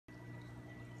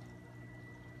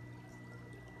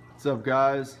What's up,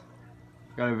 guys?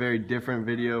 Got a very different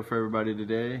video for everybody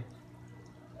today.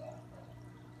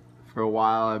 For a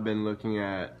while I've been looking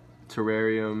at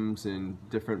terrariums and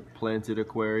different planted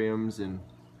aquariums, and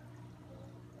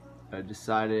I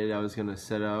decided I was gonna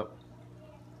set up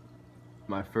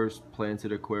my first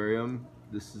planted aquarium.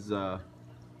 This is a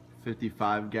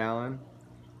 55-gallon,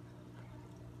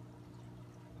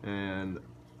 and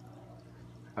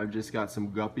I've just got some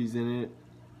guppies in it,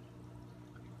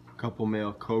 a couple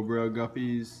male cobra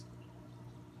guppies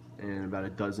and about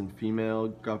a dozen female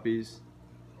guppies.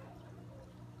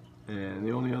 And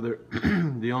the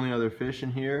only other fish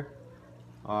in here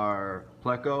are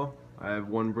pleco. I have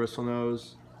one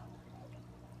bristlenose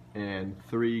and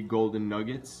 3 golden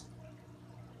nuggets.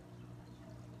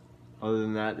 Other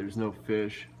than that, there's no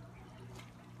fish.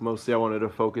 Mostly I wanted to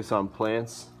focus on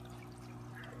plants.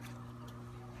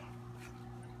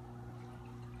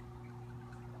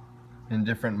 And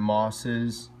different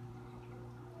mosses,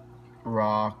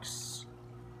 rocks,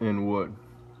 and wood.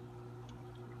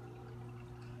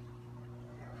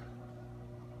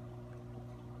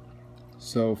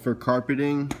 So for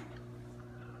carpeting,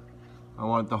 I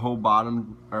want the whole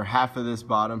bottom, or half of this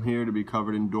bottom here, to be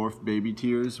covered in dwarf baby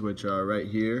tears, which are right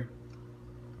here.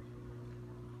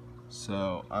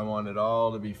 So I want it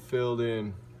all to be filled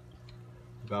in,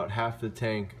 about half the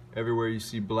tank. Everywhere you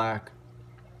see black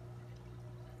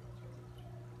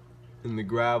in the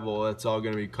gravel, that's all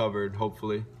going to be covered,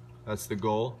 hopefully. That's the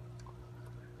goal.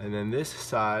 And then this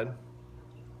side,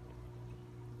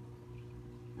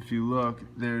 if you look,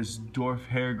 there's dwarf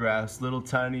hairgrass, little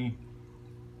tiny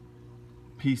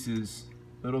pieces,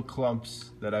 little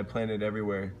clumps that I planted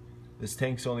everywhere. This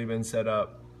tank's only been set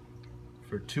up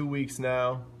for 2 weeks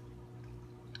now.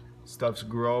 Stuff's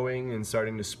growing and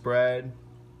starting to spread.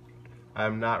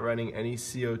 I'm not running any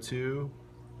CO2.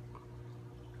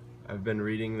 I've been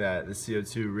reading that the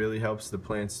CO2 really helps the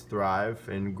plants thrive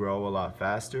and grow a lot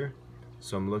faster.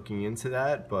 So I'm looking into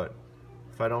that, but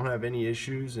if I don't have any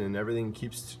issues and everything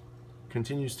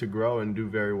continues to grow and do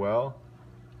very well,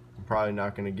 I'm probably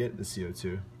not going to get the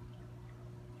CO2.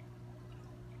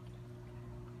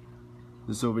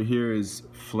 This over here is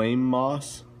flame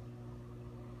moss.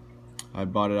 I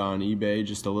bought it on eBay,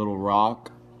 just a little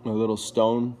rock, a little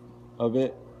stone of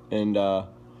it, and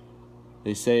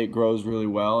they say it grows really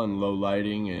well in low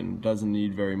lighting and doesn't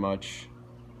need very much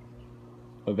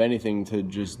of anything to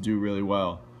just do really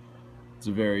well. It's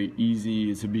a very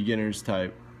easy, it's a beginner's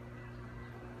type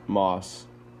moss.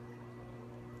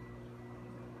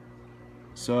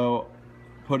 So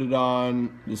put it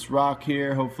on this rock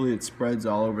here. Hopefully it spreads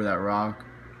all over that rock.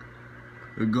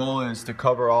 The goal is to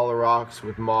cover all the rocks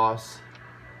with moss,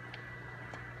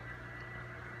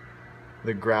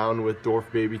 the ground with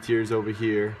dwarf baby tears over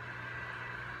here,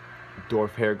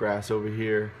 dwarf hairgrass over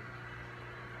here.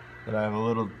 Then I have a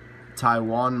little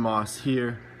Taiwan moss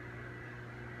here.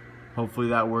 Hopefully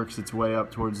that works its way up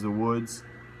towards the woods.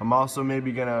 I'm also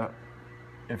maybe gonna,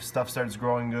 if stuff starts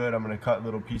growing good, I'm gonna cut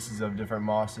little pieces of different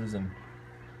mosses and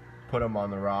put them on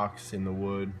the rocks in the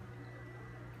wood.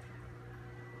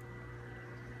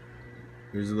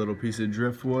 Here's a little piece of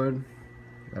driftwood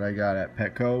that I got at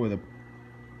Petco with a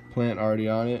plant already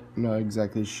on it. I'm not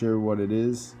exactly sure what it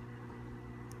is.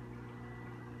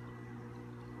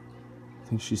 I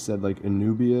think she said like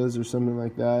Anubias or something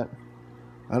like that.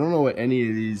 I don't know what any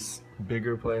of these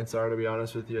bigger plants are, to be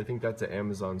honest with you. I think that's an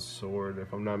Amazon sword,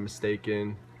 if I'm not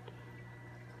mistaken.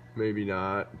 Maybe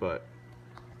not, but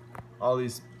all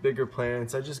these bigger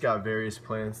plants, I just got various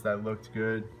plants that looked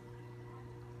good.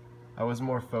 I was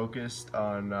more focused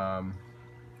on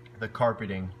the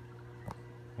carpeting,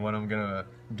 what I'm gonna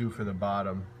do for the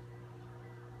bottom.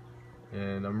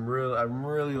 And I'm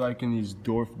really liking these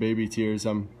dwarf baby tears.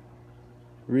 I'm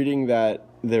reading that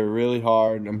they're really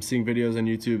hard. I'm seeing videos on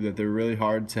YouTube that they're really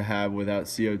hard to have without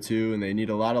CO2, and they need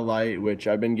a lot of light, which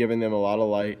I've been giving them a lot of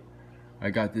light. I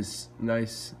got this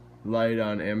nice light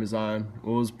on Amazon.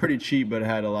 Well, it was pretty cheap, but it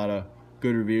had a lot of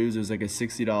good reviews. It was like a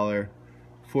 $60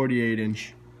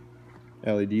 48-inch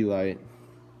LED light.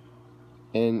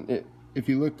 And if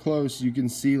you look close, you can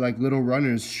see like little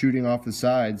runners shooting off the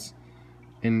sides,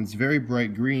 and it's very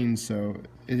bright green, so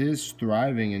it is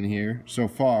thriving in here so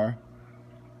far.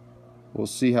 We'll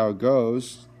see how it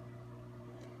goes.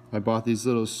 I bought these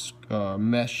little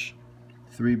mesh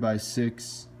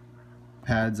 3x6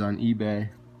 pads on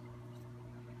eBay,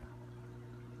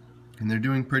 and they're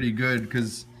doing pretty good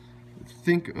because I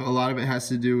think a lot of it has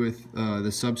to do with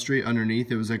the substrate underneath.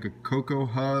 It was like a cocoa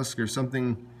husk or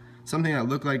something that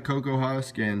looked like cocoa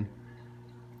husk, and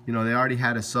you know, they already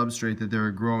had a substrate that they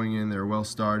were growing in. They were well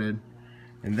started.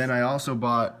 And then I also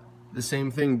bought the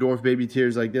same thing, dwarf baby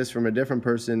tears like this, from a different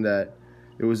person, that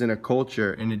it was in a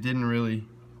culture and it didn't really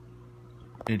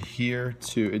adhere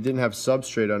to, it didn't have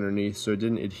substrate underneath, so it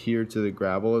didn't adhere to the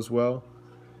gravel as well,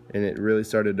 and it really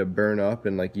started to burn up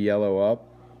and like yellow up.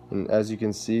 And as you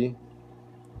can see,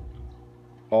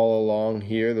 all along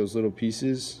here, those little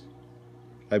pieces,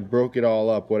 I broke it all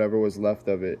up, whatever was left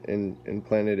of it, and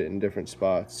planted it in different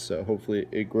spots. So hopefully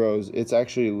it grows. It's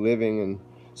actually living and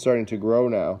starting to grow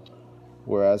now,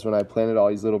 whereas when I planted all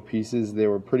these little pieces, they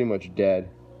were pretty much dead,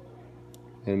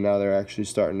 and now they're actually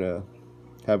starting to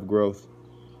have growth.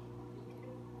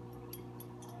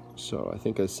 So I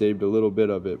think I saved a little bit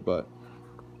of it, but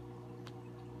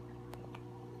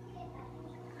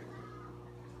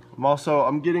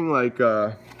I'm getting like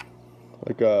a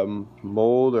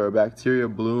mold or a bacteria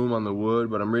bloom on the wood,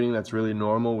 but I'm reading that's really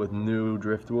normal with new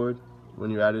driftwood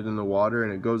when you add it in the water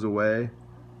and it goes away.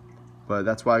 But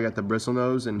that's why I got the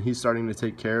bristlenose, and he's starting to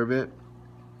take care of it.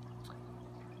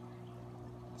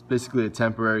 It's basically a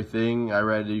temporary thing. I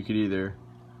read you could either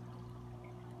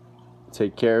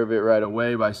take care of it right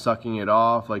away by sucking it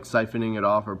off, like siphoning it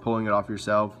off, or pulling it off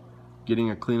yourself, getting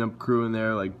a cleanup crew in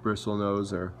there like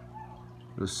bristlenose or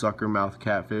those sucker mouth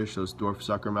catfish, those dwarf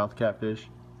sucker mouth catfish.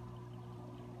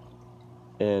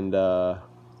 And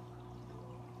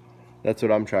that's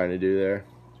what I'm trying to do there,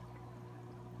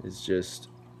 is just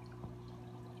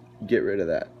get rid of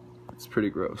that. It's pretty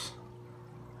gross.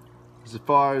 As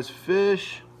far as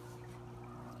fish,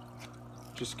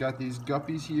 just got these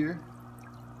guppies here.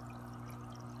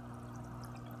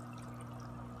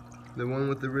 The one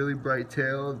with the really bright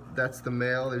tail, that's the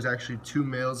male. There's actually 2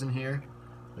 males in here.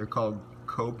 They're called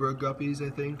cobra guppies, I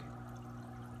think.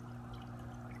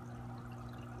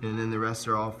 And then the rest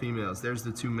are all females. There's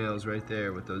the 2 males right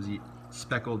there with those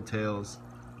speckled tails.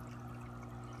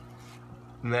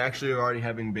 And they actually are already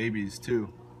having babies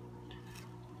too.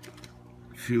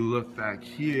 If you look back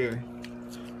here,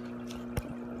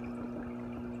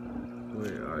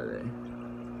 where are they?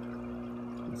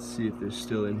 Let's see if they're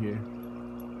still in here.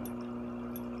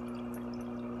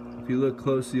 If you look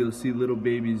closely, you'll see little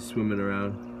babies swimming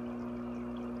around.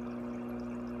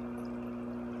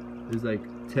 There's like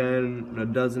 10, a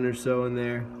dozen or so in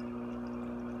there.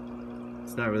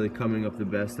 It's not really coming up the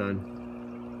best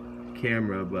on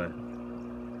camera, but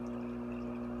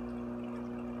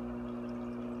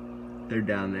they're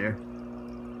down there.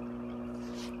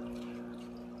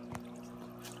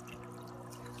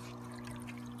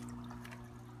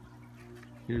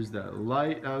 Here's that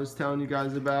light I was telling you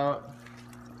guys about.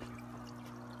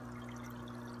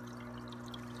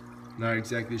 Not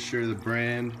exactly sure the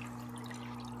brand.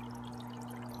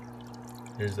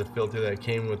 Here's the filter that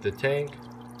came with the tank.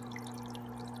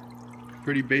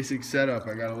 Pretty basic setup.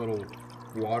 I got a little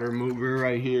water mover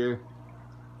right here.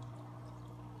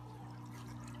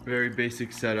 Very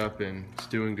basic setup, and it's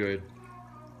doing good.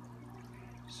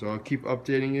 So I'll keep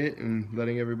updating it and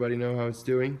letting everybody know how it's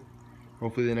doing.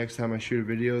 Hopefully the next time I shoot a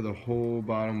video, the whole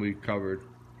bottom will be covered.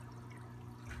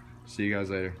 See you guys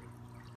later.